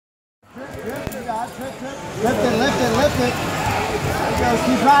You got it. Trip. Lift it. There you go.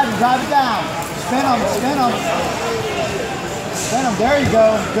 Keep driving. Drive it down. Spin them. Spin them. There you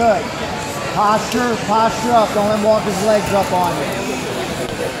go. Good. Posture up. Don't let him walk his legs up on you.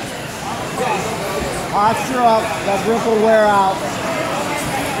 Posture up. That grip will wear out.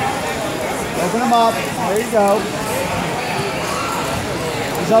 Open them up. There you go.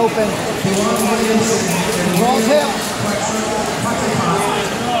 He's open. Control his hips.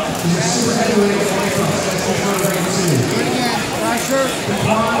 Again. Pressure.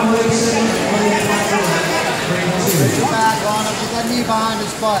 Push your back on him. Put that knee behind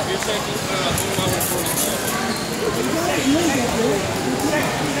his butt.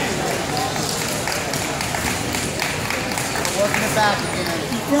 Working it back again.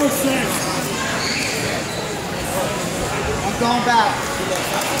 Keep going back.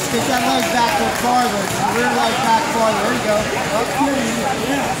 Let's get that leg back to farther. Rear leg back farther. There you go.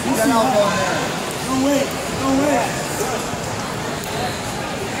 Keep that elbow in there. Don't wait.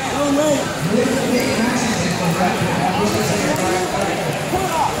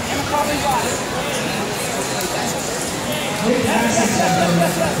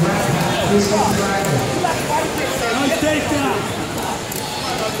 Nice takedown.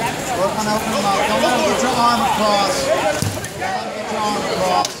 Work on opening them up. Don't let him get your arm across.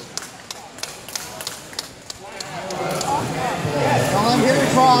 Don't let him get it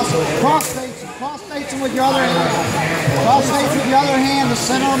across. Cross-face him with your other hand. Cross-face with your other hand to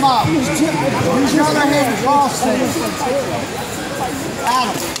center him up. Use your other hand to cross-face.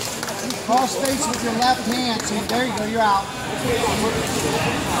 Adam. Cross-face with your left hand. See, there you go, you're out.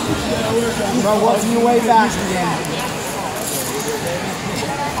 Bro, working your way back again.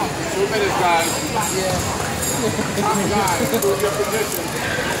 2 minutes, guys. Yeah. Guys, move your position.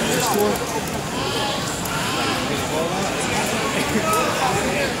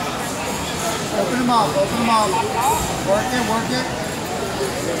 Open them up. Work it.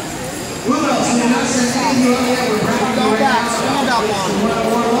 Go back, stand up on him. Work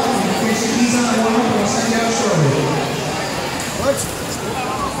it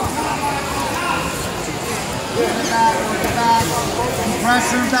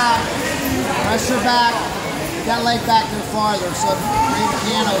back. Pressure back. Get that leg back there farther so the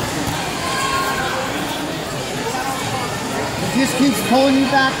can open. It just keeps pulling you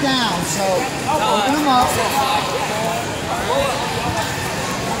back down, so open them up.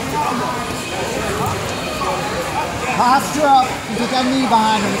 Posture up and get that knee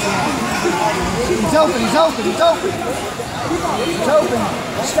behind him again. He's open.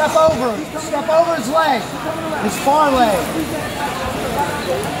 Step over his leg, his far leg.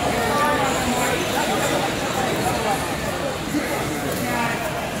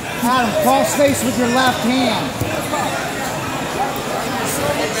 Adam, cross face with your left hand.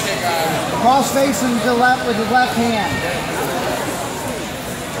 Cross face with your left hand.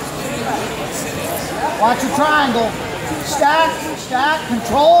 Watch your triangle. Stack,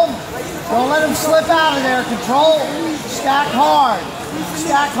 control him. Don't let him slip out of there. Control. Stack hard.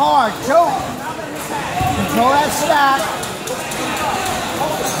 Choke. Control that stack.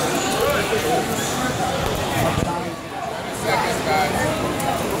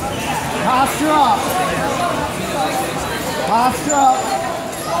 Posture up.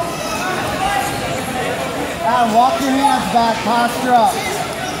 Now walk your hands back. Posture up.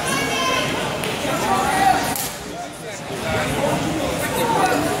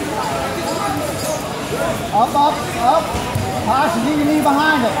 Up. Posture, get your knee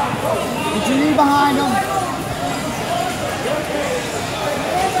behind him.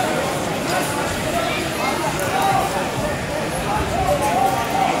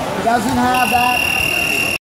 He doesn't have that.